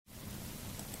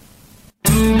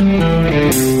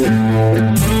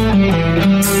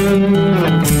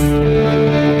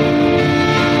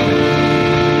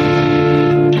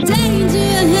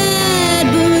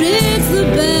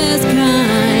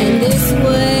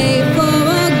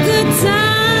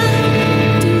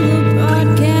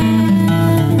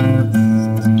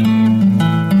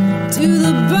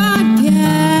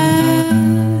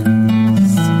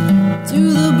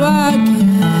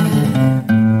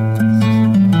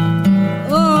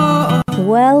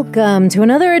Welcome to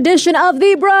another edition of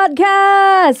the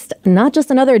broadcast. Not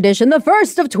just another edition, the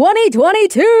first of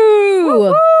 2022.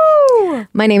 Woo-hoo!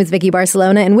 My name is Vicky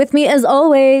Barcelona, and with me, as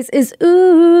always, is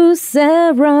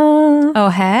Sarah. Oh,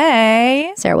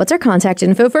 hey. Sarah, what's our contact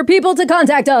info for people to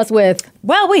contact us with?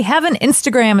 Well, we have an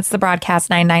Instagram. It's the Broadcast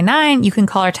 999. You can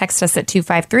call or text us at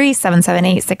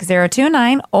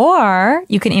 253-778-6029, or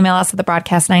you can email us at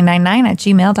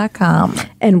thebroadcast999@gmail.com.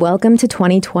 And welcome to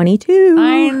 2022.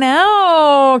 I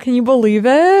know. Can you believe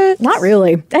it? Not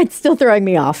really. It's still throwing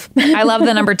me off. I love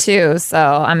the number 2, so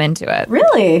I'm into it.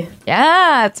 Really?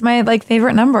 Yeah, it's my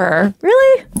favorite number.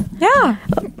 Really? Yeah.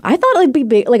 I thought it'd be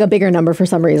big, like a bigger number for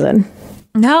some reason.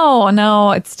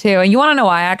 No, it's 2. And you want to know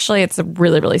why? Actually, it's a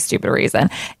really, really stupid reason.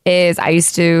 Is I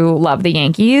used to love the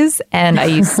Yankees, and I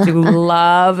used to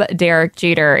love Derek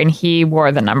Jeter, and he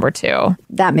wore the number 2.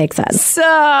 That makes sense. So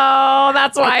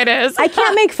that's why it is. I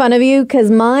can't make fun of you because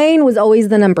mine was always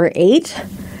the number 8.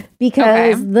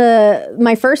 Because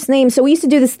my first name, so we used to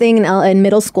do this thing in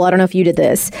middle school. I don't know if you did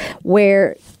this,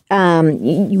 where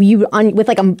you on with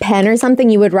like a pen or something,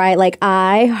 you would write like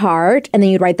I heart, and then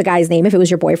you'd write the guy's name if it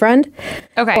was your boyfriend,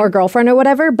 or girlfriend or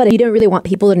whatever. But if you didn't really want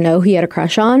people to know who you had a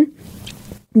crush on,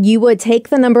 you would take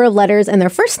the number of letters in their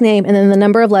first name and then the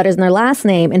number of letters in their last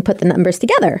name and put the numbers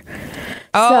together.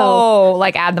 Oh,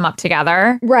 like add them up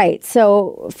together, right?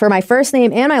 So for my first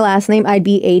name and my last name, I'd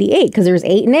be 88 because there's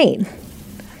 8 and 8.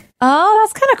 Oh,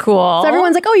 that's kind of cool. So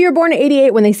everyone's like, oh, you were born in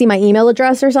 88 when they see my email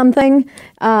address or something.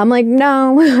 I'm like,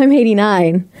 no, I'm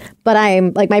 89. But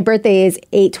I'm like, my birthday is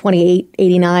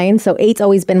 8/28/89. So 8's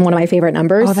always been one of my favorite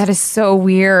numbers. Oh, that is so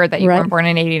weird that you weren't born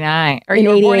in 89. Or you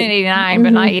were born in 89,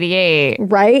 but not 88.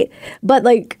 Right. But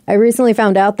like, I recently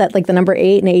found out that like the number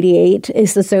 8 and 88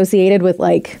 is associated with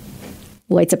like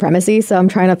white supremacy. So I'm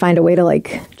trying to find a way to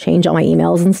like change all my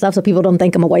emails and stuff so people don't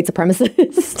think I'm a white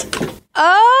supremacist.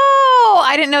 Oh,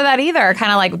 I didn't know that either.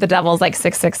 Kind of like the devil's like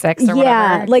 666 or whatever.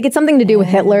 Yeah, like it's something to do with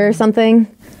Hitler or something.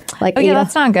 Like, oh, yeah,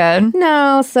 that's not good.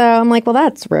 No, so I'm like, well,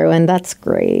 that's ruined. That's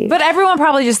great. But everyone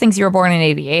probably just thinks you were born in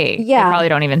 88. Yeah. They probably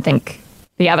don't even think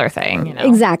the other thing, you know?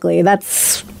 Exactly.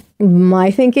 That's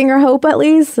my thinking or hope, at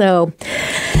least. So,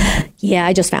 yeah,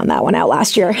 I just found that one out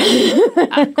last year.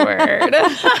 Awkward.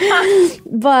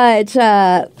 But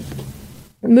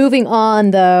moving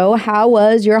on, though, how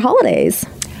was your holidays?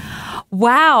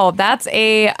 Wow, that's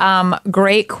a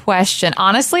great question.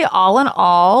 Honestly, all in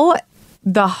all,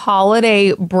 the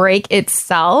holiday break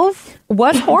itself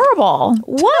was horrible.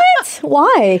 What?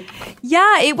 Why?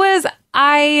 Yeah, it was.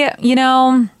 A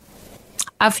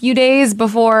few days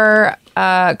before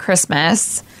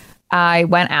Christmas, I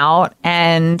went out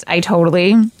and I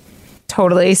totally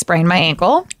sprained my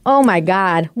ankle. Oh my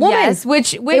God. Woman. Yes,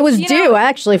 which it was due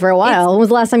actually for a while. When was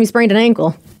the last time you sprained an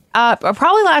ankle?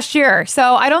 Probably last year.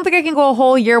 So I don't think I can go a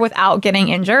whole year without getting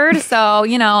injured. So,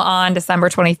 on December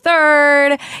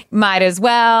 23rd, might as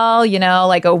well,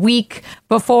 like a week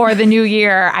before the new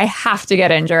year, I have to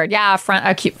get injured. Yeah,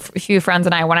 a few friends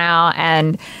and I went out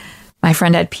and my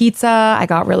friend had pizza. I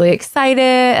got really excited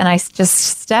and I just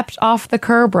stepped off the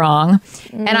curb wrong.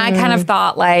 And I kind of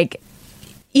thought like,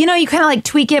 you kind of like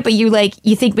tweak it, but you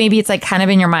think maybe it's like kind of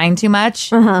in your mind too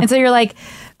much. And so you're like,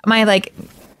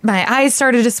 my eyes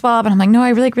started to swell up and I'm like, no, I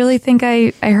really think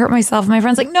I hurt myself. And my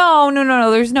friend's like, no,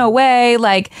 there's no way.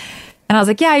 And I was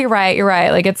like, yeah, you're right.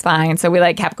 Like, it's fine. So we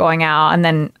kept going out and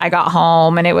then I got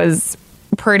home and it was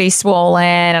pretty swollen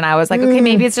and I was like, okay,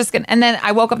 maybe it's just gonna, and then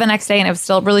I woke up the next day and it was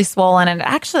still really swollen and it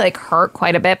actually hurt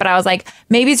quite a bit, but I was like,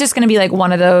 maybe it's just gonna be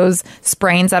one of those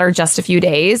sprains that are just a few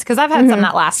days, because I've had some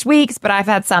that last weeks, but I've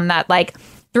had some that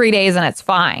 3 days and it's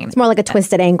fine. It's more like a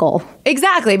twisted ankle.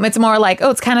 Exactly. It's more like,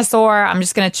 oh, it's kind of sore. I'm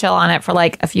just going to chill on it for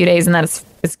a few days and then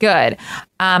it's good.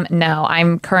 No,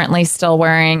 I'm currently still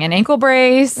wearing an ankle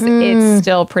brace. It's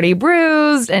still pretty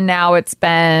bruised. And now it's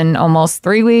been almost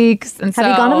 3 weeks. And Have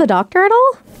you gone to the doctor at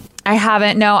all? I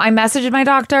haven't. No, I messaged my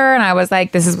doctor and I was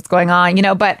like, this is what's going on,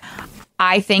 but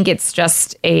I think it's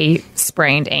just a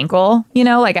sprained ankle,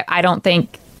 I don't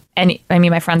think And I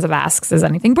mean, my friends have asked, is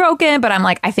anything broken? But I'm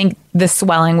like, I think the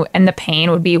swelling and the pain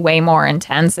would be way more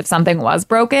intense if something was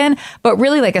broken. But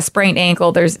really, like a sprained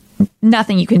ankle, there's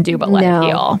nothing you can do but let it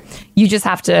heal. You just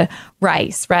have to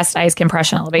rest, ice,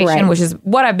 compression, elevation, which is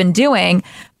what I've been doing,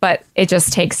 but it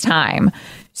just takes time.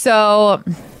 So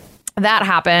that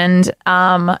happened.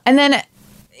 And then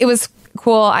it was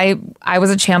cool. I was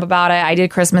a champ about it. I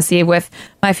did Christmas Eve with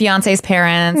my fiance's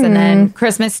parents, and then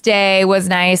Christmas Day was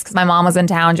nice because my mom was in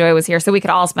town. Joy was here, so we could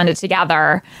all spend it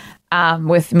together.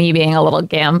 With me being a little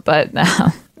gimp, but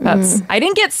I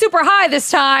didn't get super high this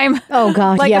time. Oh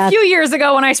God, like a few years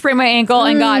ago when I sprained my ankle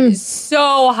and got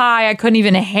so high I couldn't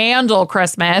even handle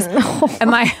Christmas. And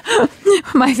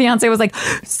my fiance was like,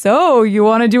 "So you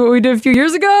want to do what we did a few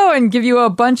years ago and give you a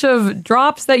bunch of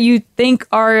drops that you think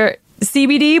are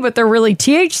CBD, but they're really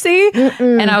THC?"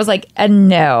 And I was like,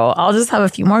 no, I'll just have a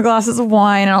few more glasses of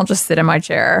wine and I'll just sit in my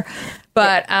chair.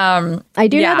 But I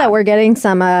do know that we're getting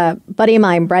some buddy of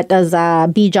mine, Brett, does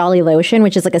Be Jolly lotion,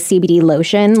 which is like a CBD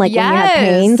lotion, like when you have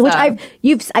pains, which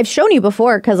I've shown you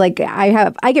before because like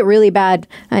I get really bad,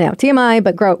 I know TMI,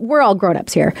 but we're all grown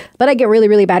ups here, but I get really,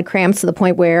 really bad cramps to the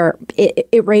point where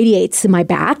it radiates in my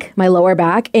back, my lower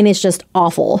back, and it's just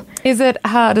awful. Does it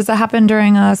happen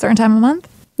during a certain time of month?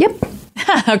 Yep.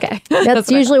 Okay.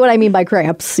 That's usually what I mean by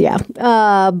cramps. Yeah.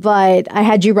 But I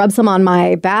had you rub some on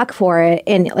my back for it,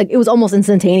 and like it was almost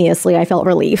instantaneously I felt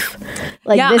relief.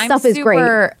 Like this stuff is great. I'm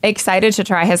super excited to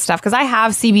try his stuff because I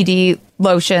have CBD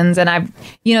lotions and I've,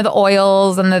 the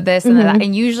oils and the this and the that,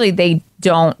 and usually they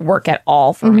don't work at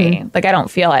all for me. Like I don't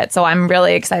feel it. So I'm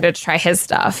really excited to try his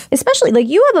stuff. Especially like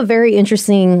you have a very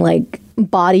interesting like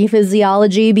body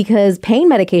physiology because pain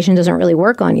medication doesn't really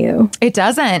work on you. It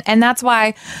doesn't. And that's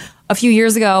why a few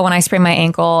years ago when I sprained my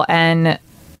ankle and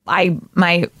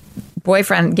my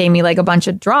boyfriend gave me like a bunch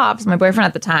of drops, my boyfriend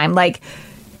at the time, like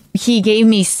he gave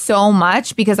me so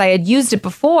much because I had used it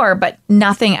before, but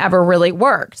nothing ever really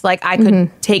worked. Like I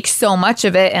could take so much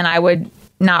of it and I would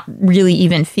not really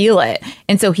even feel it.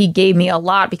 And so he gave me a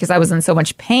lot because I was in so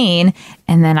much pain.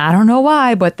 And then I don't know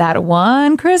why, but that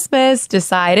one Christmas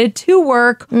decided to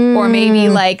work or maybe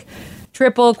like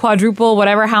triple, quadruple,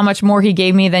 whatever, how much more he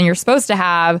gave me than you're supposed to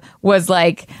have was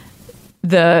like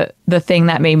the thing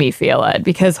that made me feel it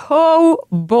because oh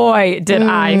boy did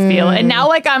I feel it. And now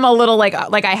like I'm a little like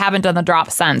I haven't done the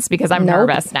drop since because I'm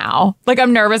nervous now. Like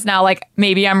I'm nervous now, like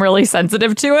maybe I'm really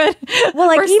sensitive to it. Well,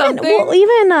 like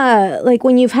even like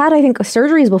when you've had I think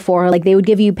surgeries before, like they would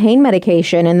give you pain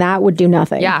medication and that would do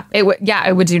nothing.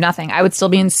 It would do nothing. I would still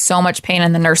be in so much pain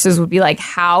and the nurses would be like,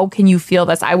 how can you feel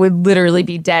this? I would literally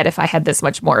be dead if I had this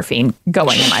much morphine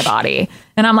going in my body.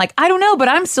 And I'm like, I don't know, but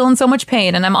I'm still in so much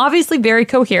pain and I'm obviously very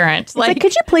coherent. Like,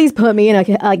 could you please put me in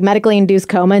a like medically induced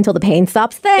coma until the pain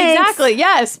stops? Thanks. Exactly.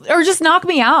 Yes. Or just knock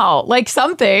me out. Like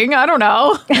something. I don't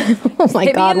know. Oh my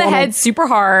Hit God. Hit me in the head super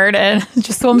hard and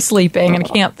just so I'm sleeping and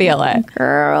can't feel it.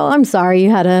 Girl, I'm sorry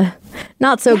you had a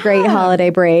not so great holiday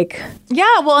break.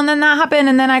 Yeah. Well, and then that happened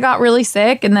and then I got really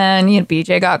sick and then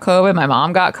BJ got COVID. My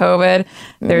mom got COVID.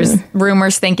 There's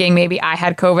rumors thinking maybe I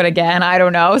had COVID again. I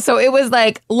don't know. So it was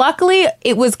like, luckily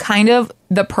it was kind of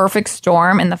the perfect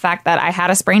storm in the fact that I had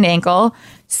a sprained ankle.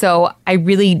 So I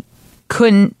really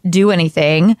couldn't do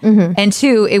anything. And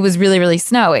two, it was really, really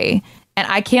snowy. And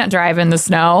I can't drive in the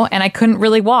snow and I couldn't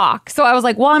really walk. So I was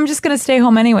like, well, I'm just going to stay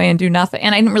home anyway and do nothing.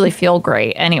 And I didn't really feel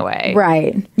great anyway.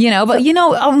 Right. But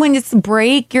when it's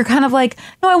break, you're kind of like,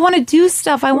 no, I want to do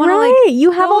stuff. I want to like,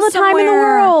 you have all the time in the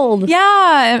world.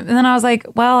 Yeah. And then I was like,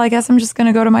 well, I guess I'm just going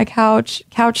to go to my couch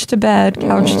to bed.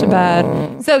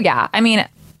 So yeah, I mean,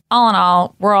 all in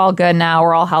all, we're all good now.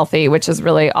 We're all healthy, which is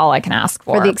really all I can ask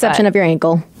for. For the exception of your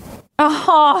ankle.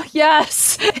 Oh,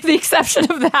 yes. The exception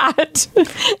of that.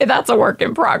 That's a work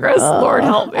in progress. Lord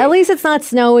help me. At least it's not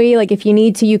snowy. Like if you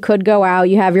need to, you could go out.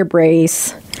 You have your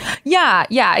brace. Yeah,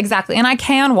 exactly. And I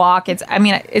can walk. It's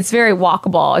very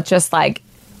walkable. It's just like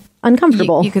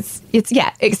uncomfortable.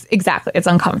 Exactly. It's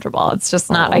uncomfortable. It's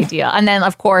just not ideal. And then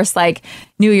of course, like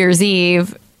New Year's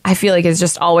Eve, I feel like is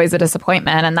just always a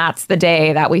disappointment. And that's the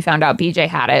day that we found out BJ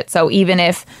had it. So even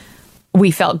if we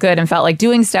felt good and felt like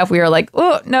doing stuff, we were like,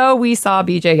 oh, no, we saw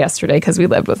BJ yesterday because we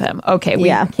lived with him. Okay, we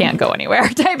can't go anywhere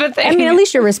type of thing. I mean, at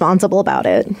least you're responsible about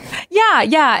it.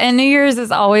 Yeah. And New Year's is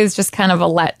always just kind of a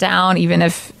letdown, even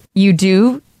if you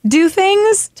do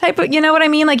things type of, you know what I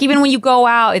mean? Like even when you go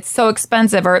out, it's so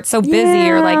expensive or it's so busy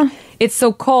or like it's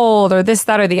so cold or this,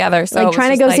 that, or the other. So like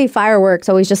trying to go see fireworks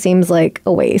always just seems like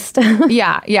a waste.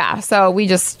 Yeah. So we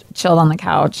just chilled on the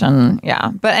couch and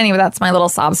But anyway, that's my little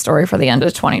sob story for the end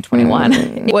of 2021.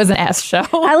 It was an S show.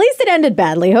 At least it ended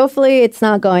badly. Hopefully it's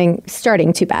not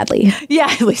starting too badly.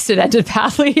 Yeah, at least it ended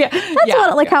badly.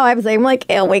 That's how I was saying. I'm like,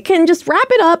 we can just wrap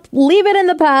it up, leave it in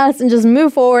the past, and just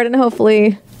move forward, and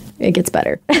hopefully it gets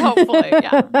better. Hopefully,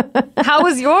 yeah. How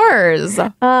was yours?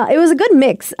 It was a good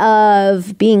mix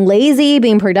of being lazy,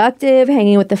 being productive,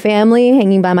 hanging with the family,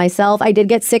 hanging by myself. I did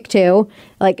get sick too.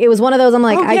 Like, it was one of those, I'm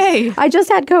like, I just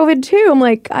had COVID too. I'm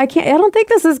like, I don't think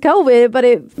this is COVID, but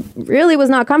it really was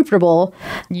not comfortable.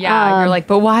 Yeah, you're like,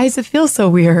 but why does it feel so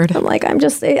weird? I'm like, you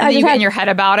get in your head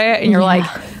about it, and you're like,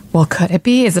 well, could it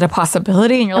be? Is it a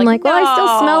possibility? And you're like, well, no. I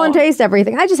still smell and taste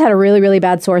everything. I just had a really, really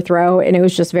bad sore throat, and it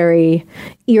was just very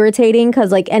irritating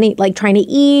because trying to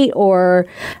eat or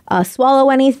swallow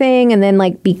anything, and then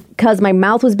because my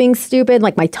mouth was being stupid,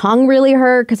 like my tongue really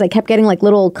hurt because I kept getting like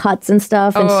little cuts and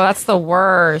stuff. Oh, that's the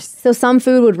worst. So some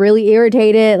food would really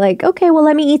irritate it. Like, okay, well,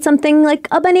 let me eat something like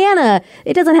a banana.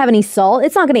 It doesn't have any salt.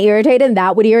 It's not going to irritate it. And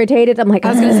that would irritate it. I'm like, I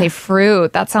was going to say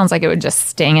fruit. That sounds like it would just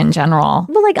sting in general.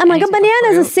 But a banana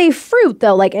is a safe fruit,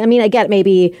 though. Like, I mean, I get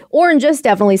maybe oranges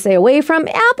definitely stay away from.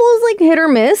 Apples, like hit or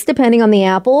miss, depending on the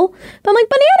apple. But I'm like,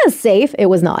 banana's safe. It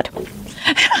was not.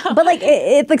 But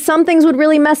like some things would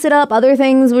really mess it up. Other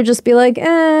things would just be like,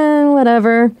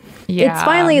 whatever. Yeah. It's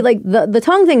finally like the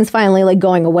tongue thing's finally like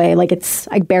going away. Like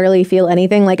I barely feel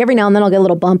anything. Like every now and then I'll get a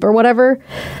little bump or whatever.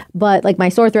 But like my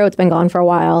sore throat's been gone for a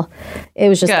while. It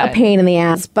was just a pain in the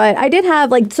ass. But I did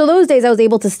have so those days I was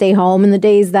able to stay home, and the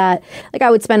days that like I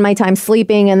would spend my time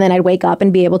sleeping and then I'd wake up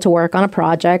and be able to work on a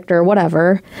project or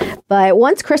whatever. But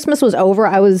once Christmas was over,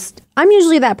 I'm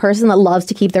usually that person that loves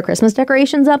to keep their Christmas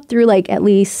decorations up through like at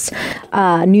least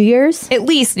New Year's. At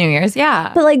least New Year's,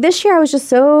 yeah. But like this year I was just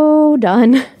so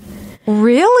done.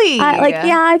 Really?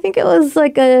 I think it was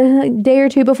like a day or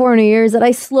two before New Year's that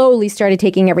I slowly started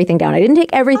taking everything down. I didn't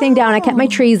take everything down. I kept my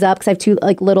trees up because I have two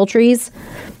like little trees.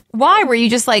 Why? Were you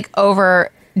just like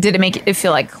did it make it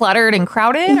feel like cluttered and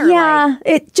crowded? Or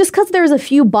it just because there was a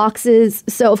few boxes.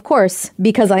 So of course,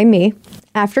 because I'm me,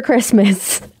 after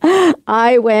Christmas,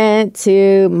 I went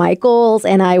to Michael's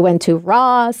and I went to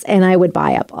Ross and I would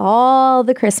buy up all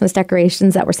the Christmas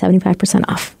decorations that were 75%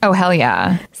 off. Oh, hell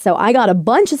yeah. So I got a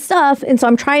bunch of stuff. And so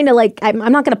I'm trying to I'm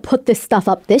not going to put this stuff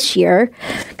up this year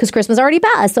because Christmas already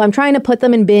passed. So I'm trying to put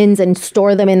them in bins and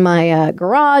store them in my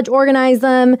garage, organize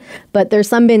them. But there's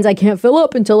some bins I can't fill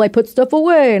up until I put stuff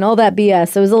away and all that BS.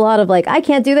 So it was a lot of I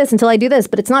can't do this until I do this,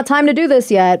 but it's not time to do this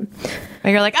yet. But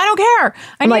you're like, I don't care.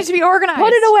 I need it to be organized.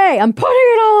 Put it away. I'm putting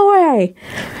it all away.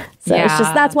 So it's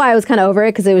just, that's why I was kind of over it,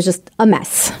 because it was just a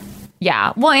mess.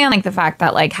 Yeah. Well, and like the fact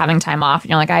that like having time off, and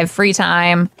you're like, I have free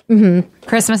time. Mm-hmm.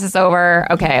 Christmas is over.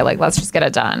 Okay, let's just get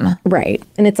it done. Right.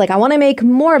 And it's like, I want to make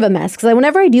more of a mess, because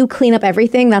whenever I do clean up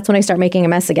everything, that's when I start making a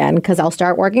mess again, because I'll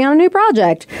start working on a new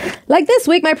project. Like this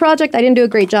week, my project, I didn't do a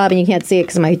great job, and you can't see it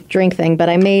because of my drink thing, but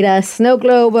I made a snow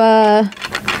globe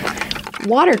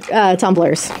water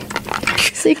tumblers.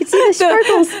 So you can see the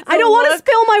sparkles. I don't want to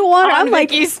spill my water. I'm like,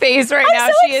 Vicky's face right now.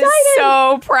 So she excited. Is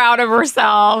so proud of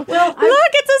herself. Well, look,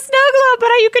 it's a snow globe, but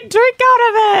you could drink out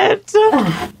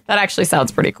of it. That actually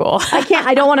sounds pretty cool.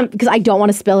 I don't want to, because I don't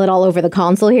want to spill it all over the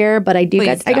console here, but I do.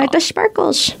 I got the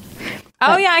sparkles.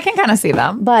 Oh yeah, I can kind of see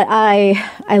them. But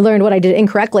I learned what I did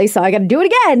incorrectly, so I got to do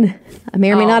it again. I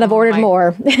may or may not have ordered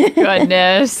more.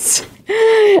 Goodness.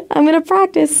 I'm going to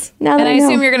practice now that I know.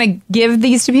 assume you're going to give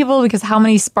these to people, because how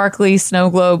many sparkly snow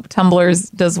globe tumblers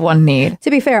does one need? To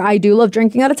be fair, I do love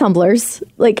drinking out of tumblers.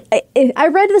 Like, I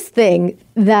read this thing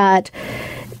that,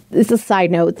 this is a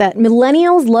side note, that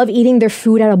millennials love eating their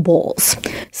food out of bowls.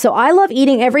 So I love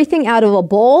eating everything out of a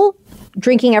bowl,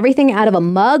 drinking everything out of a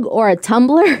mug or a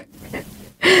tumbler.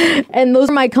 And those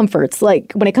are my comforts,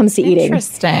 like, when it comes to eating.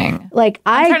 Interesting. Like,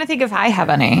 I'm trying to think if I have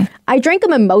any. I drank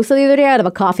them mimosa the other day out of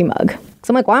a coffee mug.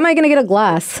 So I'm like, why am I going to get a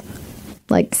glass?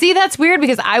 Like, see, that's weird,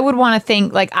 because I would want to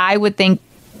think, like, I would think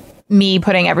me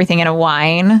putting everything in a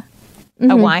wine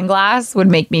glass would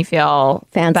make me feel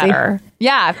fancy. Better.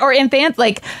 Yeah. Or in fancy,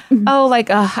 like,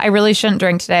 I really shouldn't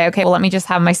drink today. Okay, well, let me just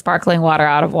have my sparkling water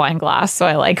out of wine glass. So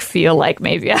I feel like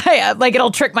maybe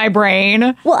it'll trick my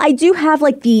brain. Well, I do have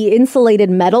the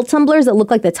insulated metal tumblers that look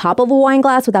like the top of a wine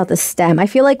glass without the stem. I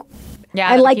feel like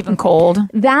I like keep them cold.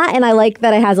 That, and I like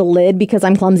that it has a lid because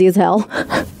I'm clumsy as hell.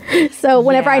 So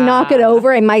whenever I knock it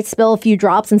over, I might spill a few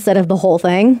drops instead of the whole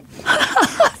thing.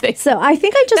 So I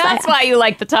think I just... That's why you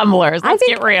like the tumblers. Let's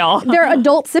get real. They're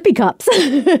adult sippy cups.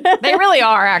 They really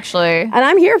are, actually. And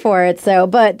I'm here for it. So,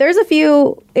 but there's a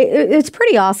few... It's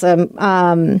pretty awesome.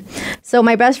 So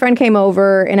my best friend came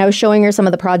over and I was showing her some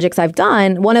of the projects I've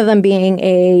done. One of them being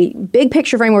a big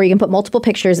picture frame where you can put multiple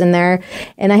pictures in there.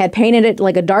 And I had painted it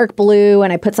like a dark blue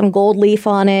and I put some gold leaf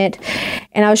on it.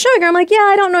 And I was showing her, I'm like, yeah,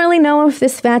 I don't really know if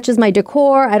this matches my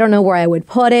decor. I don't know where I would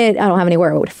put it. I don't have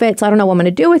anywhere it would fit. So I don't know what I'm going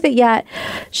to do with it yet.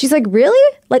 She's like,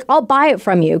 really? Like, I'll buy it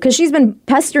from you. Because she's been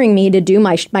pestering me to do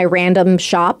my random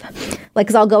shop. Like,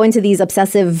 because I'll go into these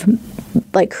obsessive,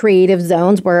 like, creative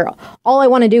zones where all I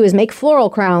want to do is make floral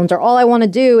crowns, or all I want to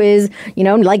do is,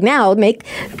 like now, make,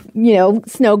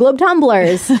 snow globe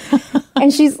tumblers.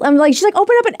 And she's like,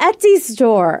 open up an Etsy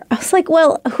store. I was like,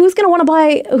 well, who's going to want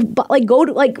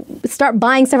to start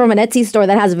buying stuff from an Etsy store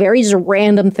that has very just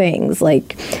random things?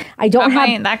 Like, I don't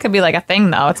have... That could be like a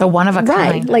thing, though. It's a one of a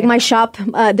kind. Right. Like my shop,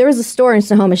 there was a store in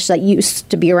Snohomish that used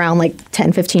to be around like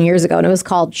 10, 15 years ago, and it was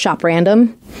called Shop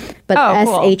Random. But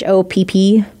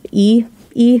SHOPPE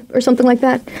or something like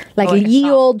that. Like a ye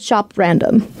old Shop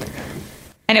Random.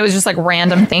 And it was just like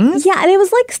random things? Yeah, and it was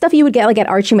like stuff you would get like at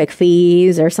Archie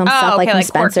McPhee's or some stuff like from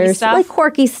Spencer's. Like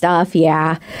quirky stuff,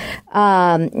 yeah.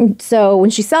 So when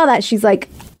she saw that, she's like,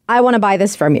 I want to buy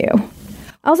this from you.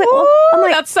 I was like,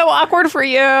 well, that's so awkward for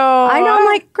you. I know. I'm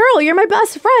like, girl, you're my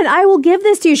best friend. I will give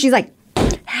this to you. She's like,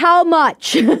 how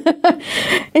much?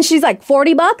 And she's like,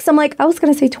 $40. I'm like, I was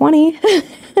going to say 20.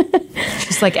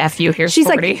 She's like, F you, here's she's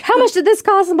 40. Like, how much did this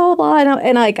cost? And blah, blah, blah.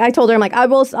 And I told her, I'm like,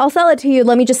 I'll sell it to you.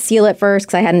 Let me just seal it first,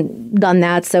 because I hadn't done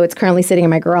that. So it's currently sitting in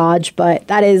my garage. But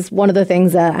that is one of the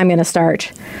things that I'm going to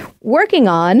start working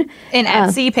on. An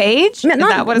Etsy page? Is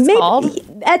that what it's called?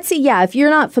 Etsy, yeah. If you're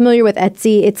not familiar with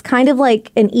Etsy, it's kind of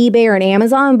like an eBay or an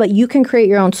Amazon, but you can create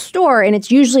your own store, and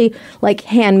it's usually like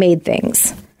handmade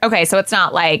things. Okay, so it's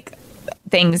not like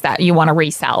things that you want to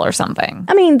resell or something.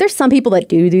 I mean, there's some people that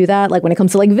do that, like when it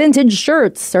comes to like vintage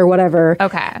shirts or whatever.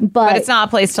 Okay. But it's not a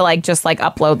place to like just like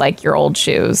upload like your old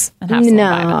shoes and have someone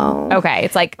buy them. Okay,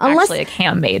 it's like actually like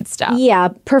handmade stuff. Yeah,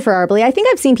 preferably. I think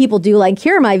I've seen people do like,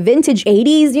 here are my vintage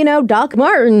 80s, Doc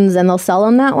Martens, and they'll sell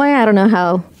them that way. I don't know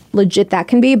how legit that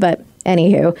can be, but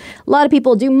anywho, a lot of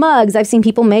people do mugs. I've seen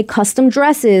people make custom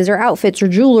dresses or outfits or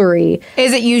jewelry.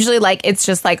 Is it usually like it's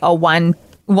just like a one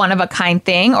of a kind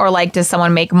thing, or like does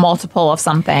someone make multiple of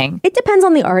something? It depends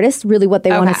on the artist, really, what they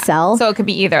want to sell. So it could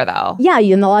be either, though. Yeah,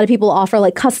 and a lot of people offer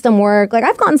like custom work. Like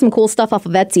I've gotten some cool stuff off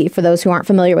of Etsy. For those who aren't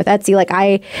familiar with Etsy, like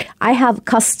I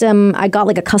got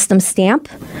like a custom stamp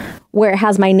where it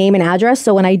has my name and address.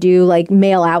 So when I do like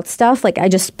mail out stuff, like I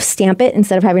just stamp it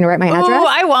instead of having to write my address. Oh,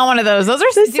 I want one of those. Those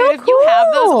are so cool. If you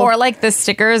have those, or like the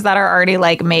stickers that are already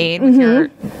like made with your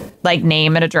like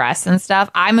name and address and stuff,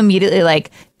 I'm immediately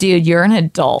like, dude, you're an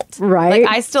adult. Right. Like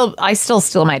I still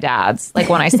steal my dad's. Like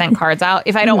when I send cards out,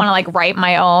 if I don't want to like write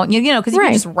my own, because you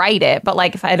can just write it. But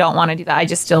like if I don't want to do that, I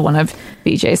just steal one of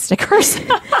BJ's stickers.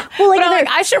 Well, like, but I'm like,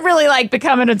 I should really like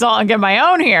become an adult and get my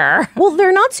own here. Well,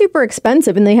 they're not super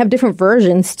expensive, and they have different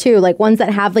versions too. Like ones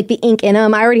that have like the ink in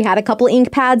them. I already had a couple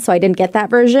ink pads, so I didn't get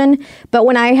that version. But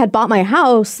when I had bought my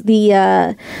house, the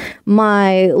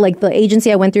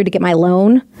agency I went through to get my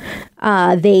loan,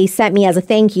 they sent me as a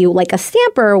thank you like a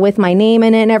stamper with my name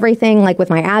in it and everything, like with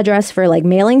my address for like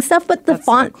mailing stuff. But the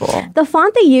font, the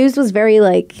font they used was very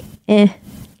like,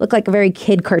 looked like a very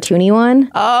kid cartoony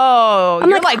one. Oh,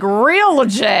 you're like real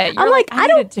legit. You're I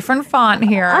need a different font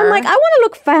here. I'm like, I want to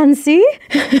look fancy.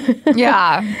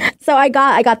 Yeah. So I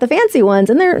got the fancy ones,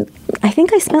 and I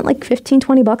think I spent like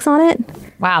 $15-$20 on it.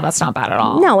 Wow, that's not bad at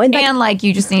all. No, and like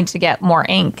you just need to get more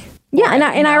ink. Yeah, and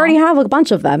I already have a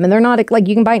bunch of them, and they're not like,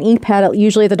 you can buy an ink pad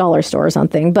usually at the dollar store or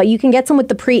something, but you can get some with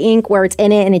the pre-ink where it's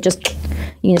in it and you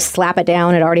can just slap it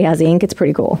down. It already has ink. It's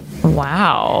pretty cool.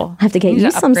 Wow. I have to get you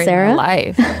some, Sarah.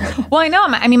 Life. Well, I know.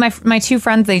 I mean, my two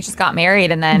friends, they just got married,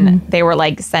 and then they were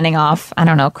like sending off, I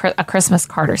don't know, a Christmas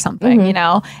card or something,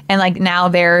 and like now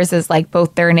theirs is like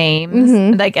both their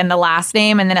names, like and the last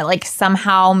name, and then it like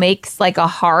somehow makes like a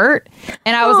heart,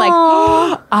 and I was like,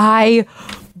 oh, I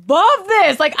love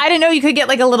this. Like, I didn't know you could get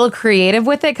like a little creative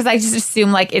with it, because I just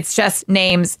assume like it's just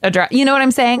names, address. You know what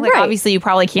I'm saying? Like, obviously you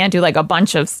probably can't do like a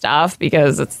bunch of stuff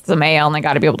because it's the mail and they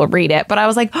got to be able to read it. But I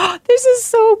was like, oh, this is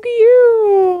so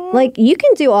cute. Like, you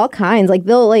can do all kinds. Like,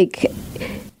 I'll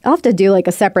have to do like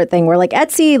a separate thing where like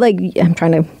Etsy, like I'm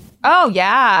trying to. Oh,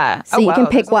 yeah. So you can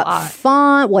pick what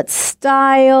font, what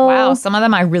style. Wow, some of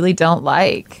them I really don't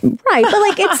like. Right, but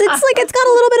like it's like it's got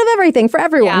a little bit of everything for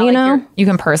everyone, you know? You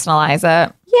can personalize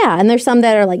it. Yeah, and there's some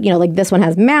that are like, like this one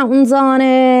has mountains on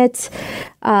it.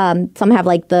 Some have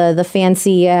like the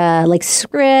fancy like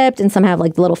script, and some have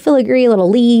like the little filigree, little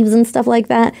leaves and stuff like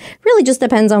that. Really just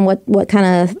depends on what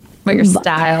kind of... What your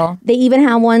style. They even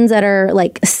have ones that are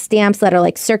like stamps that are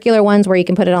like circular ones where you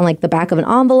can put it on like the back of an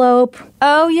envelope.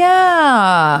 Oh,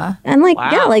 yeah. And like,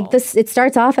 yeah, like this, it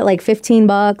starts off at like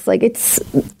 $15. Like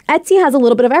Etsy has a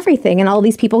little bit of everything, and all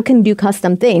these people can do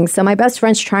custom things. So my best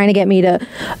friend's trying to get me to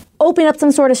open up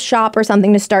some sort of shop or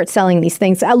something to start selling these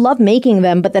things. I love making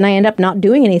them, but then I end up not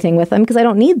doing anything with them because I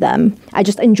don't need them. I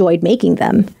just enjoyed making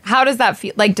them. How does that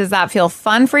feel? Like, does that feel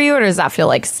fun for you, or does that feel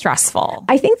like stressful?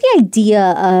 I think the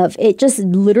idea of it just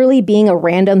literally being a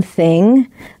random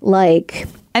thing, like...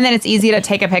 And then it's easy to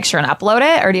take a picture and upload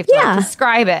it, or do you have to like,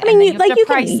 describe it? I mean, you have to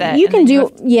price it. You can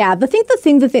do, yeah. The thing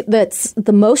that's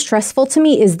the most stressful to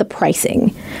me is the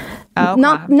pricing. Okay.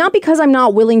 Not because I'm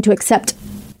not willing to accept,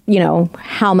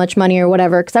 how much money or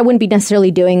whatever, because I wouldn't be necessarily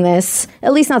doing this,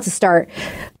 at least not to start,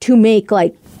 to make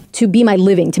like, to be my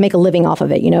living, to make a living off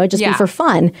of it, it'd just be for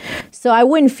fun. So I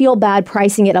wouldn't feel bad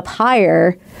pricing it up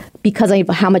higher because of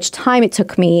how much time it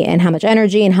took me and how much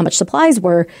energy and how much supplies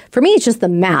were. For me, it's just the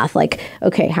math. Like,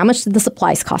 okay, how much did the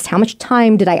supplies cost? How much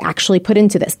time did I actually put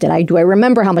into this? Do I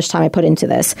remember how much time I put into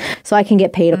this? So I can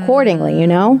get paid accordingly,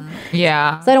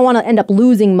 Yeah. So I don't want to end up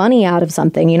losing money out of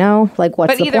something, like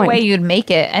what's the point? But either way, you'd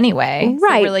make it anyway.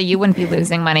 Right. So really, you wouldn't be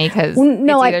losing money because it's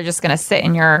either just going to sit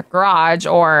in your garage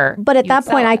or... But at that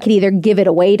point, I could either give it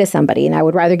away to somebody, and I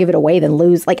would rather give it away than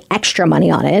lose like extra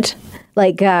money on it.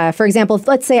 Like, for example,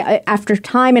 let's say after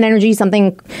time and energy,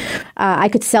 something, I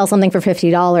could sell something for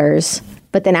 $50,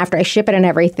 but then after I ship it and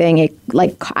everything, it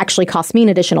like actually costs me an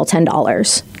additional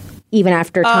 $10, even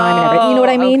after time and everything. You know what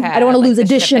I mean? Okay. I don't want to lose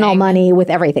additional shipping. money with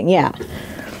everything. Yeah.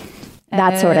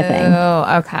 That sort of thing.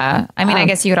 Oh, okay. I mean, I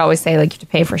guess you could always say like you have to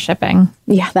pay for shipping.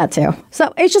 Yeah, that too.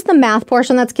 So it's just the math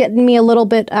portion that's getting me a little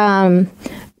bit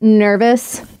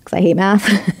nervous because I hate math.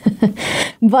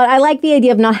 But I like the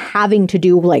idea of not having to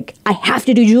do like, I have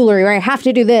to do jewelry or I have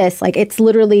to do this. Like it's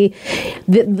literally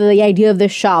the idea of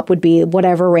this shop would be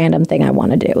whatever random thing I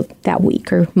want to do that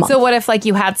week or month. So what if like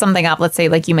you had something up, let's say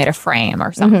like you made a frame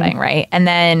or something, right? And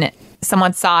then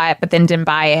someone saw it, but then didn't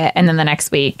buy it. And then the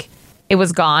next week it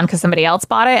was gone because somebody else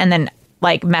bought it and then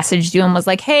like messaged you and was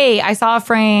like, hey, I saw a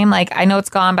frame. Like, I know it's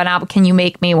gone by now, but can you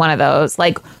make me one of those?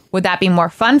 Like, would that be more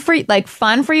fun for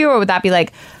you? Or would that be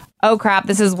like, oh crap,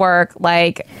 this is work.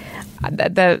 Like I'm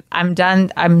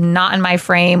done. I'm not in my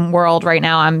frame world right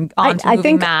now. I'm on to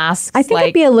moving masks. I think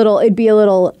it'd be a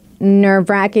little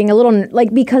nerve-wracking, a little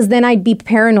like, because then I'd be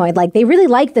paranoid. Like, they really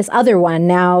like this other one.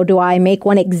 Now, do I make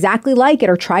one exactly like it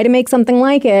or try to make something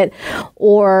like it?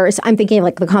 Or so I'm thinking of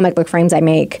like the comic book frames I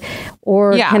make.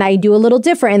 Or can I do a little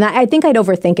different? And I think I'd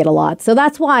overthink it a lot. So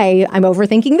that's why I'm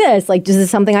overthinking this. Like, is this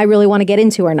something I really want to get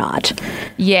into or not?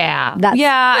 Yeah.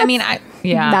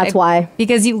 That's why.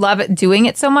 Because you love it, doing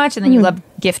it so much, and then you love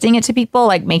gifting it to people,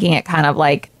 like making it kind of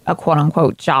like a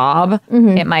quote-unquote job.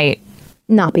 It might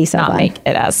not be so fun. Make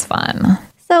it as fun.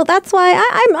 So that's why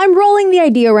I'm rolling the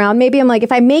idea around. Maybe I'm like,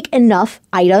 if I make enough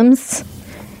items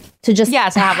to just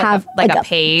to have like a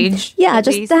page. Yeah,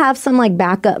 just to have some like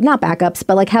not backups,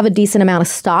 but like have a decent amount of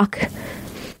stock.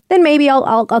 Then maybe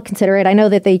I'll consider it. I know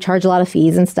that they charge a lot of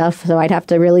fees and stuff, so I'd have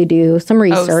to really do some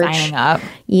research. Signing up.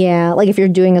 Yeah, like if you're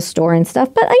doing a store and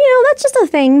stuff. But that's just a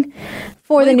thing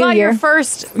for the new year.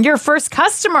 Your first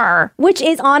customer, which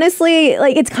is honestly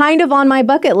like it's kind of on my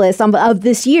bucket list of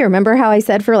this year. Remember how I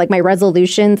said for like my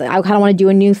resolutions, I kind of want to do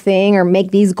a new thing or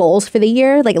make these goals for the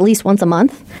year, like at least once a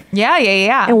month.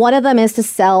 Yeah. And one of them is to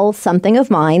sell something of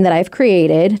mine that I've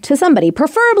created to somebody,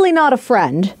 preferably not a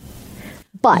friend,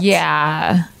 but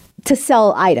to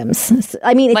sell items.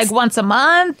 I mean, like once a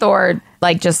month or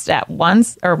like just at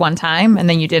once or one time, and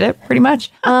then you did it pretty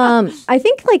much. I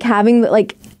think like having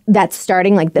like that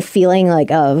starting like the feeling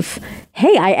like of,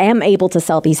 hey, I am able to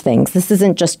sell these things. This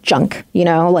isn't just junk,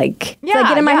 like so I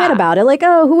get in my head about it. Like,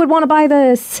 oh, who would want to buy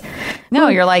this? No,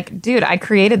 you're like, dude, I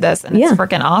created this and it's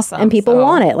freaking awesome. And people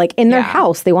want it like in their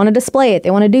house. They want to display it.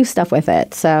 They want to do stuff with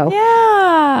it. So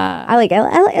I like it.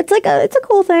 It's a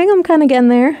cool thing. I'm kind of getting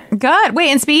there. Good.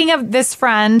 Wait, and speaking of this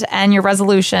friend and your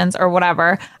resolutions or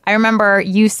whatever, I remember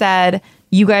you said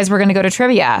you guys were going to go to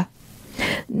trivia.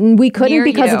 We couldn't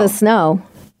because of the snow.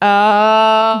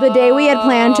 Oh. The day we had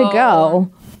planned to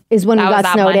go is when we got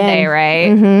snowed Monday, in. Right?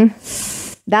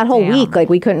 Mm-hmm. That whole week, like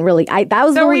we couldn't really.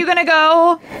 So were you going to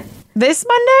go this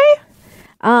Monday?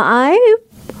 I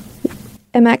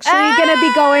am actually going to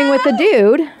be going with a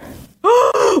dude.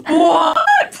 What?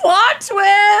 Plot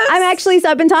twist!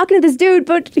 I've been talking to this dude,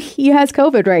 but he has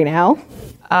COVID right now.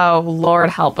 Oh, Lord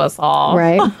help us all.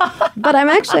 Right. But I'm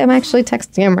actually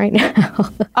texting him right now.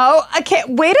 Oh, okay.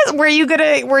 Wait, were you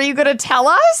gonna tell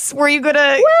us? Were you gonna?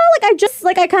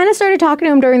 Well, I kind of started talking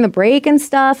to him during the break and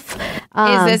stuff.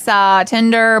 Is this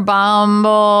Tinder,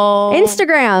 Bumble,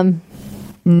 Instagram?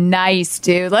 Nice,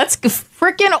 dude. Let's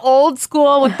freaking old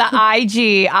school with the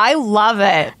IG. I love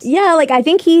it. Yeah, like I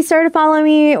think he started following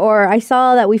me, or I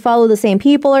saw that we follow the same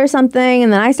people or something,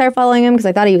 and then I started following him because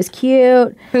I thought he was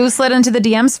cute. Who slid into the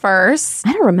DMs first?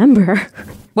 I don't remember.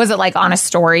 Was it like on a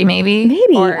story, maybe?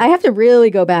 Maybe. Or, I have to really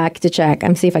go back to check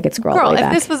and see if I could scroll all girl, the way if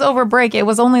back. this was over break, it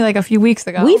was only like a few weeks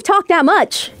ago. We've talked that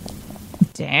much.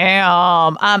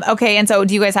 Damn. Okay, and so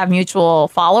do you guys have mutual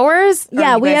followers? Or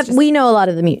Yeah, you guys just- we know a lot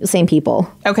of the same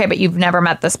people. Okay, but you've never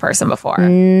met this person before.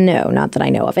 No, not that I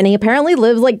know of. And he apparently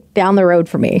lives like down the road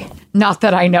from me. Not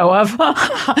that I know of.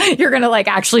 You're gonna like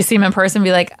actually see him in person and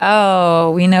be like,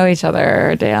 oh, we know each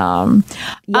other. Damn.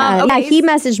 Yeah, Okay. yeah, he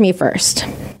messaged me first.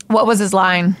 What was his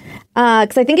line?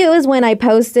 Because I think it was when I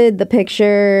posted the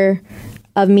picture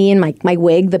of me in my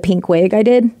wig, the pink wig I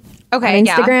did. Okay, On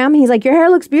yeah. Instagram. He's like, your hair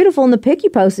looks beautiful in the pic you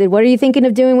posted. What are you thinking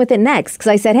of doing with it next? Because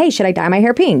I said, hey, should I dye my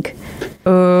hair pink?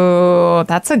 Ooh,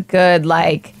 that's a good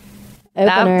like.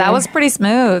 Opener. That was pretty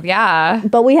smooth. Yeah.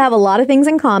 But we have a lot of things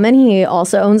in common. He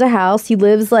also owns a house. He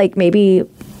lives like maybe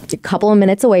a couple of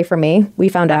minutes away from me. We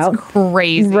found out.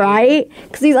 Crazy. Right?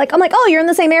 Because he's like, I'm like, oh, you're in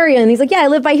the same area. And he's like, yeah, I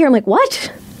live by here. I'm like,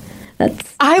 what?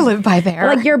 I live by there.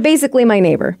 Like, you're basically my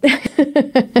neighbor.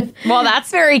 Well,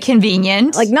 that's very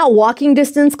convenient. Like, not walking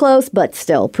distance close, but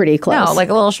still pretty close. no, like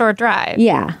a little short drive.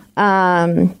 Yeah.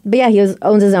 But yeah, he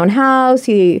owns his own house.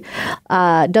 He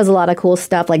does a lot of cool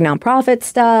stuff, like nonprofit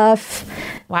stuff.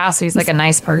 Wow, so he's like a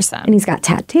nice And person. he's got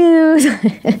tattoos.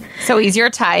 So he's your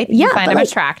type. Yeah, You find but, him like,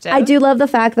 attractive. I do love the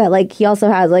fact that like he also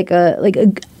has like a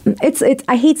it's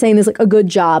I hate saying this, like a good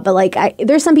job, but like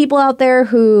there's some people out there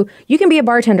who you can be a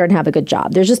bartender and have a good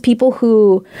job. There's just people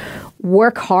who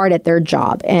work hard at their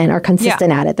job and are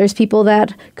consistent at it. There's people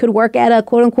that could work at a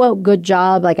quote unquote good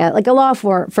job, like at like a law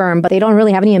firm, but they don't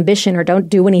really have any ambition or don't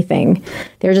do anything.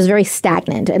 They're just very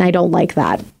stagnant, and I don't like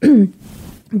that.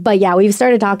 But yeah, we've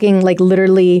started talking like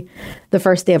literally the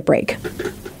first day of break.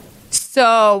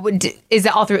 So is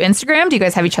it all through Instagram? Do you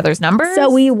guys have each other's numbers? So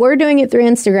we were doing it through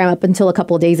Instagram up until a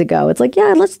couple of days ago. It's like,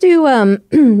 yeah, let's do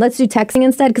texting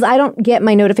instead, because I don't get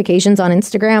my notifications on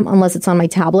Instagram unless it's on my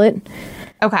tablet.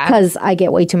 Okay. Because I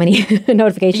get way too many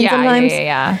notifications sometimes.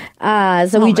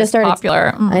 So we just started.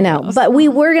 Popular. I know, but we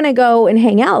were gonna go and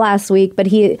hang out last week, but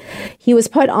he was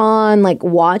put on like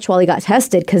watch while he got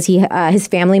tested because his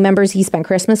family members he spent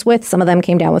Christmas with, some of them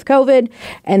came down with COVID,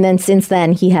 and then since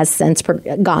then he has since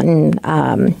gotten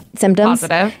symptoms.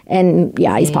 Positive. And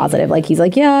yeah, he's positive. Like he's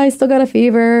like, yeah, I still got a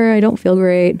fever. I don't feel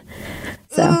great.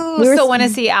 So Ooh, so when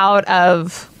is he out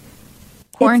of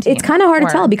quarantine? It's kind of hard to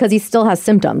Or- tell because he still has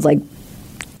symptoms like.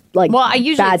 Well, I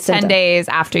usually bad it's 10 symptoms. days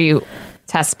after you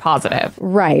test positive.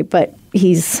 Right, but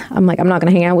I'm like, I'm not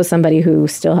going to hang out with somebody who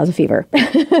still has a fever.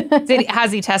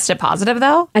 Has he tested positive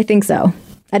though? I think so.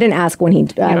 I didn't ask when he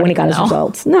got his even know.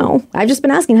 results. No, I've just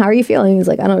been asking, how are you feeling? He's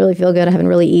like, I don't really feel good. I haven't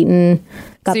really eaten.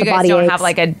 Got So you the guys body don't aches. have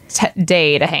like a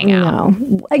day to hang out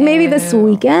No, like maybe this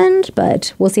weekend,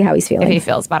 but we'll see how he's feeling. if he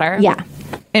feels better. Yeah.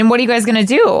 And what are you guys gonna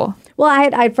do? Well,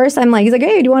 I first I'm like, he's like,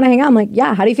 hey, do you want to hang out? I'm like,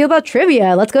 yeah. How do you feel about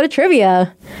trivia? Let's go to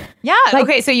trivia. Yeah.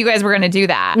 Okay. So you guys were gonna do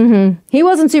that. He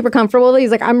wasn't super comfortable.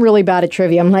 He's like, I'm really bad at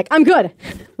trivia. I'm like, I'm good.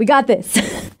 We got this.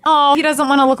 Oh, he doesn't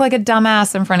want to look like a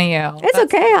dumbass in front of you. It's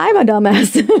okay. I'm a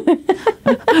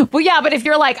dumbass. Well, yeah, but if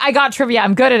you're like, I got trivia,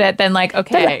 I'm good at it, then like,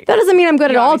 okay, That doesn't mean I'm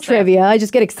good at all obviously have trivia. I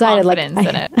just get excited. confidence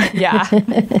in it.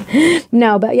 Yeah.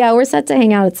 No, but yeah, we're set to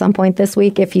hang out at some point this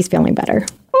week if he's feeling better.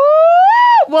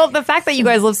 Well, the fact that you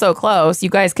guys live so close, you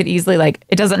guys could easily like,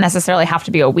 it doesn't necessarily have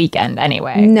to be a weekend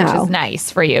anyway, No. which is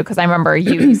nice for you. Because I remember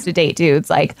you used to date dudes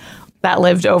like that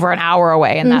lived over an hour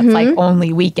away, and that's like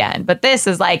only weekend. But this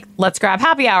is like, let's grab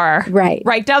happy hour,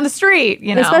 right down the street.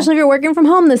 You know, Especially if you're working from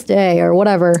home this day or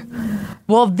whatever.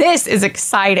 well, this is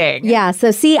exciting. Yeah, so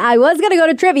see, I was going to go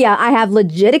to trivia. I have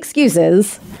legit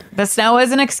excuses. The snow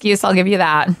is an excuse. I'll give you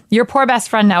that. Your poor best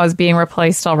friend now is being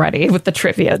replaced already with the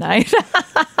trivia night.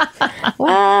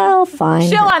 Well, fine.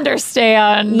 She'll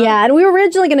understand. Yeah, and we were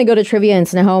originally going to go to trivia in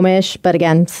Snohomish, but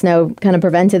again, snow kind of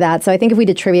prevented that. So I think if we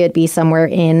did trivia, it'd be somewhere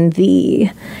in the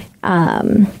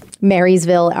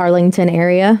Marysville, Arlington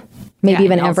area, maybe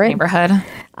even in Elle's Everett. neighborhood.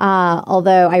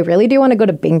 Although I really do want to go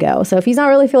to bingo. So if he's not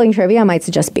really feeling trivia, I might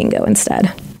suggest bingo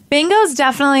instead. Bingo's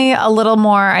definitely a little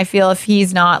more, I feel, if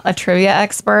he's not a trivia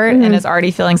expert and is already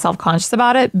feeling self-conscious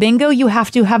about it. Bingo, you have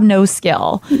to have no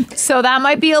skill. So that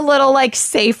might be a little like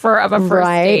safer of a first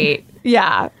Right. date.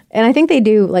 Yeah. And I think they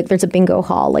do, like, there's a bingo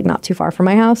hall, like, not too far from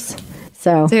my house.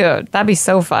 So, Dude, that'd be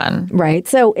so fun. right.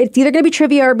 So it's either going to be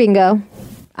trivia or bingo,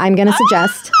 I'm going to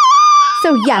suggest.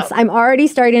 So, yes, I'm already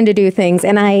starting to do things.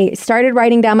 And I started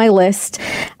writing down my list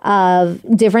of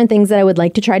different things that I would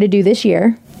like to try to do this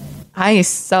year. I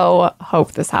so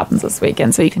hope this happens this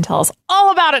weekend so you can tell us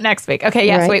all about it next week. Okay,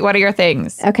 yes, Right. wait, what are your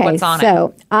things? Okay, What's on it?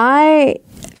 so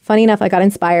funny enough, I got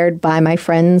inspired by my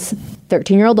friend's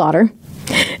 13-year-old daughter.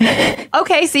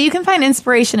 Okay, so you can find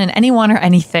inspiration in anyone or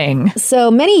anything.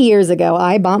 So many years ago,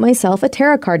 I bought myself a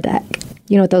tarot card deck.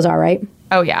 You know what those are, right?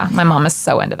 Oh, yeah, my mom is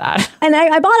so into that. And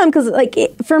I bought them because, like,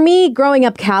 for me, growing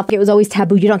up Catholic, it was always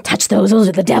taboo. You don't touch those. Those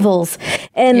are the devils.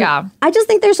 And Yeah. I just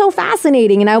think they're so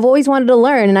fascinating. And I've always wanted to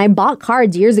learn. And I bought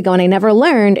cards years ago and I never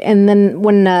learned. And then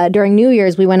when during New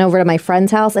Year's, we went over to my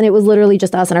friend's house and it was literally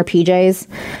just us in our PJs. So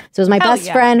it was my Hell best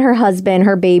yeah. friend, her husband,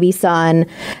 her baby son,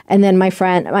 and then my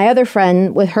other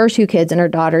friend with her 2 kids and her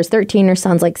daughter's 13, her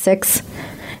son's like 6.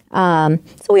 So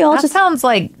we all That just sounds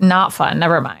like not fun.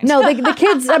 Never mind. no, the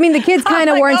kids. I mean, the kids kind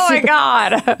of Like, weren't. oh my super,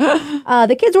 God.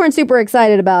 the kids weren't super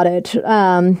excited about it,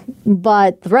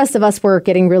 but the rest of us were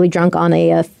getting really drunk on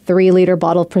a 3-liter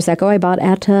bottle of prosecco I bought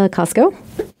at Costco.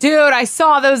 Dude, I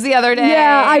saw those the other day.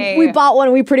 Yeah, we bought one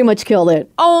and we pretty much killed it.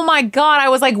 Oh my God. I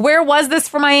was like, where was this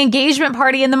for my engagement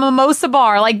party in the mimosa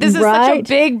bar? Like, this is such a Right?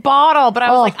 big bottle. But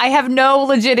I was Oh. like, I have no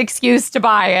legit excuse to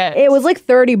buy it. It was like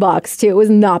 $30 too. It was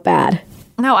not bad.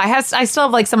 No, I still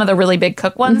have like some of the really big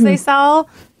cook ones Mm-hmm. they sell.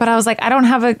 But I was like, I don't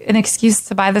have an excuse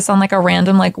to buy this on like a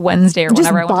random like Wednesday or Just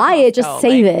whenever I went to buy it. Just Costco.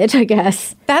 save Like, it. I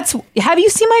guess. have you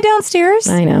seen my downstairs?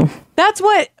 I know. That's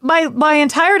what my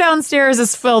entire downstairs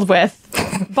is filled with.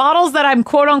 Bottles that I'm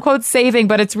quote unquote saving,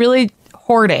 but it's really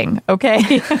hoarding.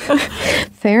 Okay.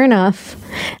 Fair enough.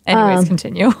 Anyways,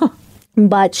 continue.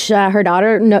 But her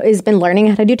daughter has been learning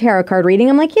how to do tarot card reading.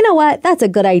 I'm like, you know what? That's a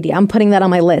good idea. I'm putting that on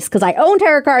my list because I own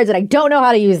tarot cards and I don't know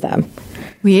how to use them.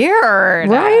 Weird.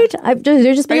 Right?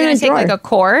 They're just Are you been in gonna a take drawer. like a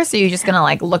course? Or are you just gonna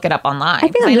like look it up online? I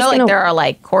think 'Cause I'm I just know like gonna- there are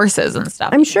like courses and stuff.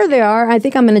 I'm sure they are. I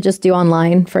think I'm going to just do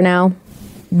online for now.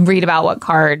 Read about what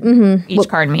card each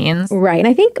card means. Right. And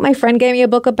I think my friend gave me a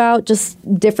book about just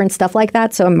different stuff like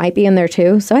that. So it might be in there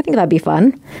too. So I think that'd be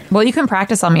fun. Well, you can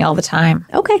practice on me all the time.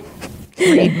 Okay.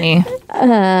 Read me.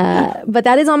 But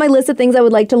that is on my list of things I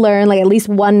would like to learn, like at least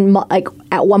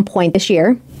at one point this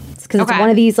year. Because it's Okay. one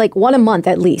of these, like one a month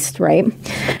at least, right?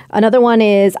 Another one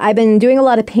is I've been doing a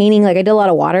lot of painting. Like I did a lot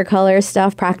of watercolor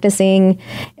stuff, practicing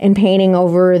and painting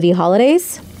over the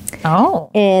holidays. Oh.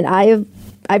 And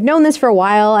I've known this for a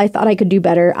while. I thought I could do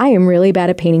better. I am really bad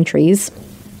at painting trees.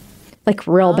 Like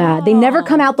real bad. They never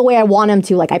come out the way I want them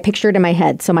to. Like I picture it in my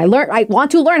head. So I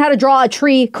want to learn how to draw a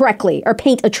tree correctly or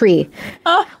paint a tree.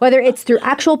 Whether it's through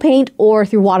actual paint or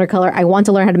through watercolor, I want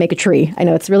to learn how to make a tree. I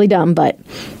know it's really dumb, but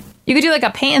You could do like a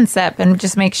paint and sip and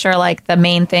just make sure like the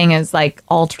main thing is like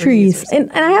all trees. trees.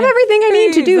 And I have everything I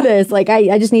need to do this. Like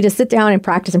I just need to sit down and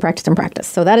practice and practice and practice.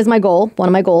 So that is my goal. One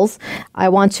of my goals. I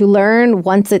want to learn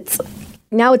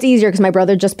now it's easier because my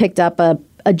brother just picked up a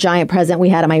giant present we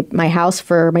had at my house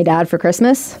for my dad for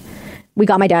Christmas. We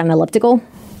got my dad an elliptical.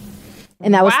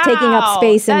 And that was taking up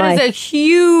space in my... That is a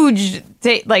huge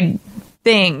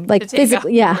thing. Like to take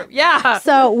physically, up. yeah. Yeah.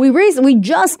 So we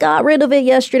just got rid of it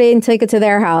yesterday and took it to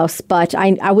their house. But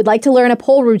I would like to learn a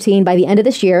pole routine by the end of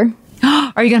this year.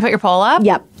 Are you going to put your pole up?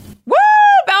 Yep. Woo!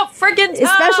 About freaking time.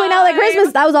 Especially now that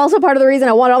Christmas, that was also part of the reason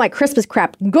I wanted all my Christmas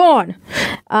crap gone.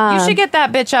 You should get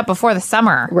that bitch up before the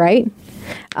summer. Right?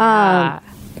 I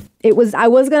was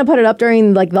going to put it up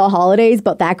during like the holidays,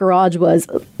 but that garage was,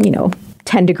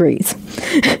 10 degrees.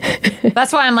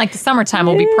 That's why I'm like the summertime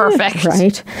will be perfect.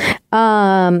 Right.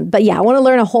 But yeah, I want to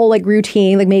learn a whole like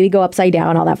routine, like maybe go upside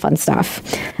down, all that fun stuff.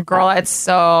 Girl, it's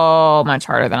so much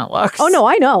harder than it looks. Oh no,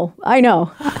 I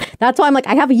know. That's why I'm like,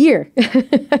 I have a year.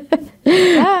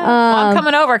 Well, I'm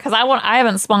coming over because I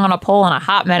haven't swung on a pole in a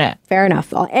hot minute. Fair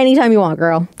enough. Anytime you want,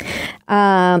 girl.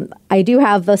 I do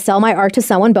have the sell my art to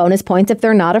someone bonus points if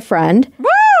they're not a friend.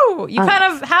 Woo! You kind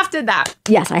of half did that.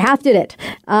 Yes, I half did it.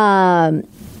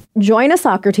 Join a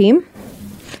soccer team.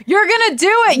 You're gonna do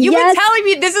it. You've Yes. been telling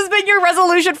me this has been your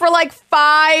resolution for like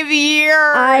 5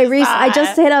 years. I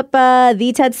just hit up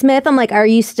the Ted Smith. I'm like, are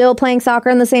you still playing soccer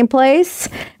in the same place?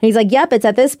 And he's like, yep, it's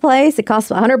at this place. It costs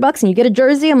 $100 and you get a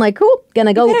jersey. I'm like, cool.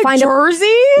 Gonna go find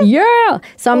jersey. Yeah.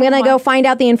 So I'm gonna go find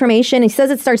out the information. He says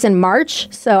it starts in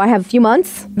March, so I have a few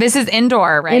months. This is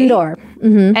indoor, right? Indoor.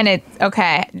 And it's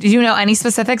okay. Do you know any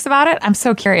specifics about it? I'm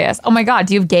so curious. Oh my God,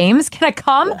 do you have games? Can I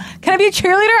come? Can I be a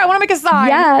cheerleader? I want to make a sign.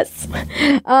 Yes.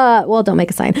 Well, don't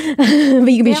make a sign, but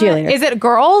you can be a cheerleader. Is it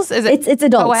girls? Is it it's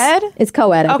adults. co-ed? It's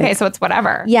co-ed. I Okay, think. so it's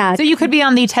whatever. Yeah. So you could be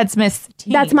on the Ted Smith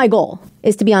team. That's my goal,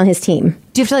 is to be on his team.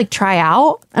 Do you have to like try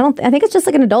out? I think it's just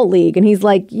like an adult league. And he's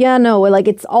like, yeah, no, like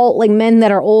it's all like men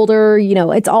that are older, you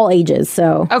know, it's all ages.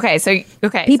 So Okay,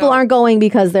 people aren't going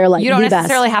because they're like You don't the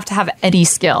necessarily best. have to have any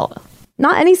skill.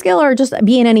 Not any skill or just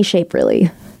be in any shape, really.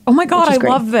 Oh my God, Which is I great.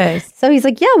 love this. So he's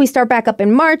like, yeah, we start back up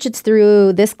in March. It's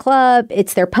through this club.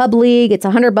 It's their pub league. It's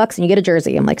 $100 and you get a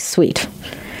jersey. I'm like, sweet.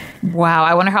 Wow,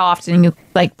 I wonder how often you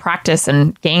like practice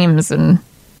and games and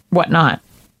whatnot.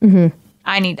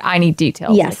 I need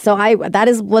details. Yes. So that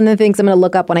is one of the things I'm going to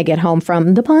look up when I get home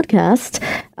from the podcast.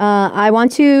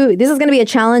 This is going to be a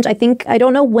challenge. I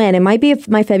don't know when. It might be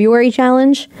my February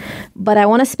challenge, but I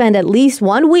want to spend at least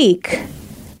 1 week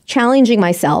challenging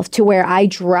myself to where I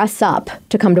dress up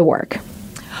to come to work.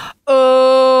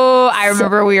 Oh, I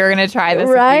remember we were going to try this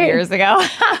a Right? few years ago.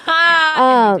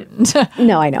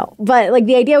 No, I know. But like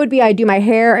the idea would be I do my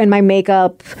hair and my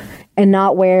makeup and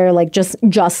not wear like just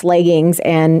leggings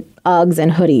and Uggs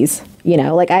and hoodies. You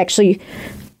know, like I actually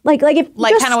like if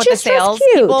Like just- kinda what the just dress sales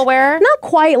cute. people wear? Not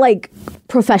quite like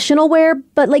professional wear,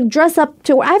 but like dress up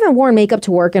to. I haven't worn makeup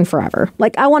to work in forever.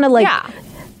 Like I want to like. Yeah.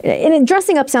 And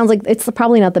dressing up sounds like it's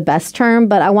probably not the best term,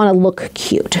 but I want to look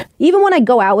cute. Even when I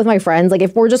go out with my friends, like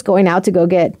if we're just going out to go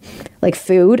get like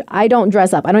food, I don't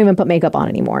dress up. I don't even put makeup on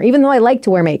anymore. Even though I like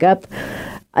to wear makeup,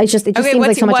 it just seems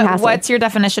like so much hassle. What's your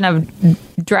definition of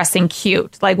dressing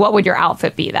cute? Like, what would your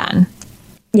outfit be then?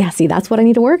 Yeah, see, that's what I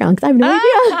need to work on because I have no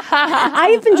idea.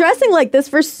 I've been dressing like this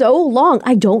for so long.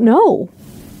 I don't know.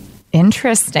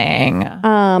 Interesting.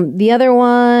 The other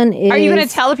one is. Are you going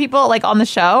to tell the people like on the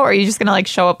show, or are you just going to like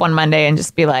show up on Monday and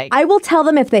just be like, I will tell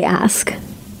them if they ask.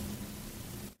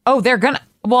 oh, they're gonna.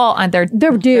 Well, they're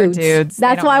dudes. They That's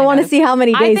don't why I really want to notice. see how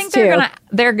many days I think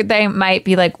they're too. they might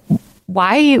be like,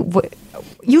 why you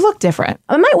look different.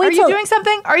 I might wait Are you till- doing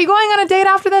something? Are you going on a date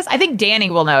after this? I think Danny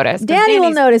will notice. 'cause Danny will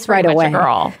Danny's notice right pretty much away. a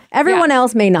girl. Everyone Yeah.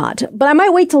 else may not, but I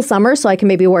might wait till summer so I can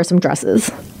maybe wear some dresses.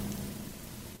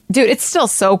 Dude, it's still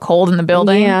so cold in the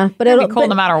building. Yeah, but it'll it'll be cold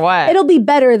no matter what. It'll be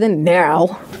better than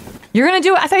now. You're gonna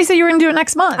do it. I thought you said you were gonna do it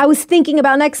next month. I was thinking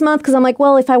about next month because I'm like,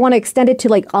 well, if I want to extend it to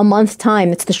like a month's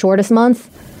time, it's the shortest month.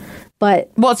 But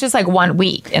well, it's just like 1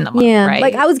 week in the month, yeah, right?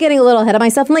 like I was getting a little ahead of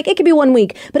myself. I'm like, it could be 1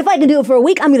 week, but if I can do it for a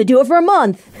week, I'm going to do it for a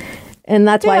month. And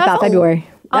that's why I that's thought February.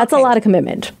 That's a okay. lot of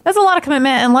commitment. That's a lot of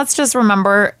commitment, and let's just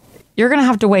remember, you're gonna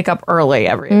have to wake up early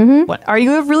every. What, are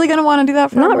you really gonna want to do that?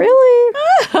 For Not really.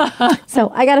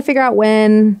 So I got to figure out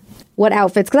what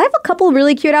outfits, because I have a couple of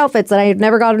really cute outfits that I've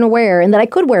never gotten to wear and that I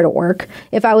could wear to work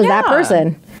if I was that Yeah.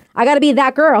 person. I got to be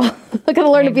that girl. I got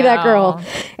to learn to be that girl. know.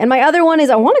 And my other one is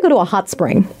I want to go to a hot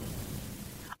spring.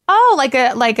 Oh, like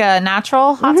a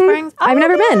natural hot springs. I've Oh,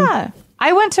 never been. yeah.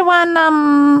 I went to one.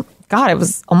 God, it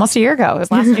was almost a year ago. It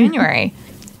was last January.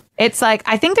 It's like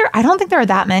I don't think there are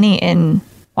that many in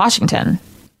Washington.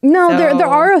 No, So- there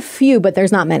are a few, but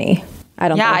there's not many. I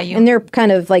don't Yeah, think. And they're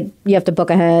kind of like you have to book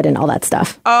ahead and all that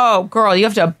stuff. Oh, girl, you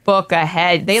have to book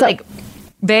ahead.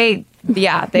 They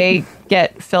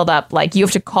get filled up. Like you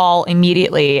have to call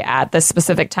immediately at the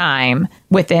specific time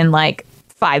within like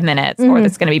 5 minutes, or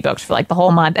it's going to be booked for like the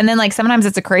whole month. And then like sometimes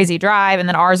it's a crazy drive, and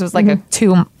then ours was like a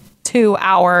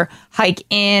 2-hour hike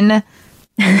in.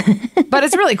 But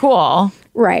it's really cool.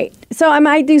 Right. So I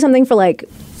might do something for like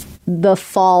the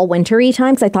fall wintry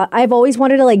time, because I thought I've always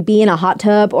wanted to like be in a hot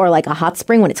tub or like a hot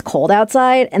spring when it's cold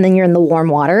outside and then you're in the warm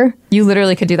water. You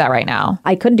literally could do that right now.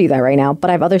 I could do that right now, but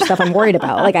I have other stuff I'm worried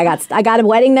about. Like I got a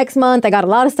wedding next month. I got a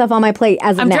lot of stuff on my plate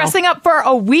as of I'm now. dressing up for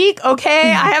a week,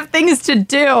 okay? I have things to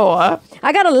do.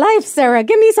 I got a life, Sarah.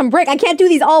 Give me some break. I can't do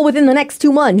these all within the next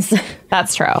 2 months.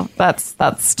 That's true.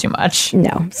 That's too much.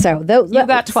 No. So You've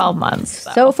got 12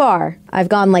 months. So far, I've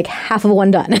gone like half of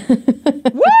one done.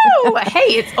 Woo!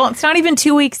 Hey, it's not even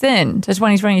 2 weeks in to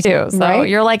 2022, so Right?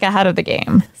 you're like ahead of the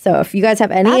game. So if you guys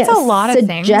have any That's a lot of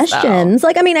things, though. suggestions,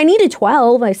 like I mean, I needed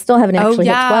 12. I still haven't actually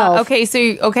hit 12.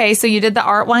 Okay, so you did the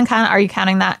art one. Kind of. Are you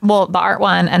counting that? Well, the art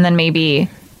one, and then maybe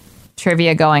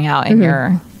trivia going out in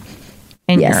your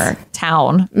Yes. your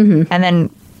town, and then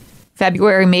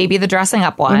February maybe the dressing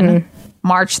up one.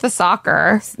 March the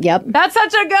soccer. Yep. That's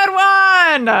such a good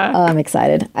one. Oh, I'm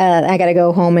excited. I got to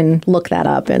go home and look that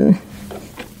up and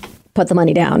put the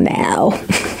money down now.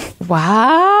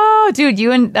 Wow, dude,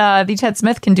 you and the Ted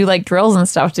Smith can do like drills and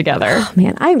stuff together.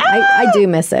 Man, I do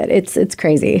miss it. It's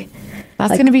crazy.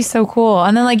 That's gonna be so cool.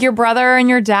 And then like your brother and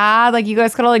your dad, like you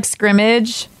guys could all like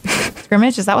scrimmage.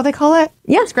 scrimmage. Is that what they call it?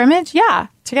 Yeah. Scrimmage? Yeah.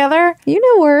 Together. You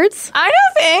know words. I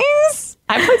know things.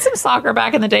 I played some soccer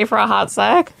back in the day for a hot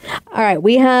sec. All right.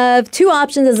 We have 2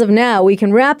 options as of now. We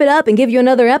can wrap it up and give you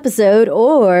another episode,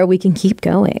 or we can keep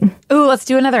going. Ooh, let's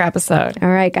do another episode. All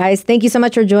right, guys. Thank you so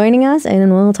much for joining us,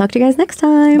 and we'll talk to you guys next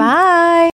time. Bye.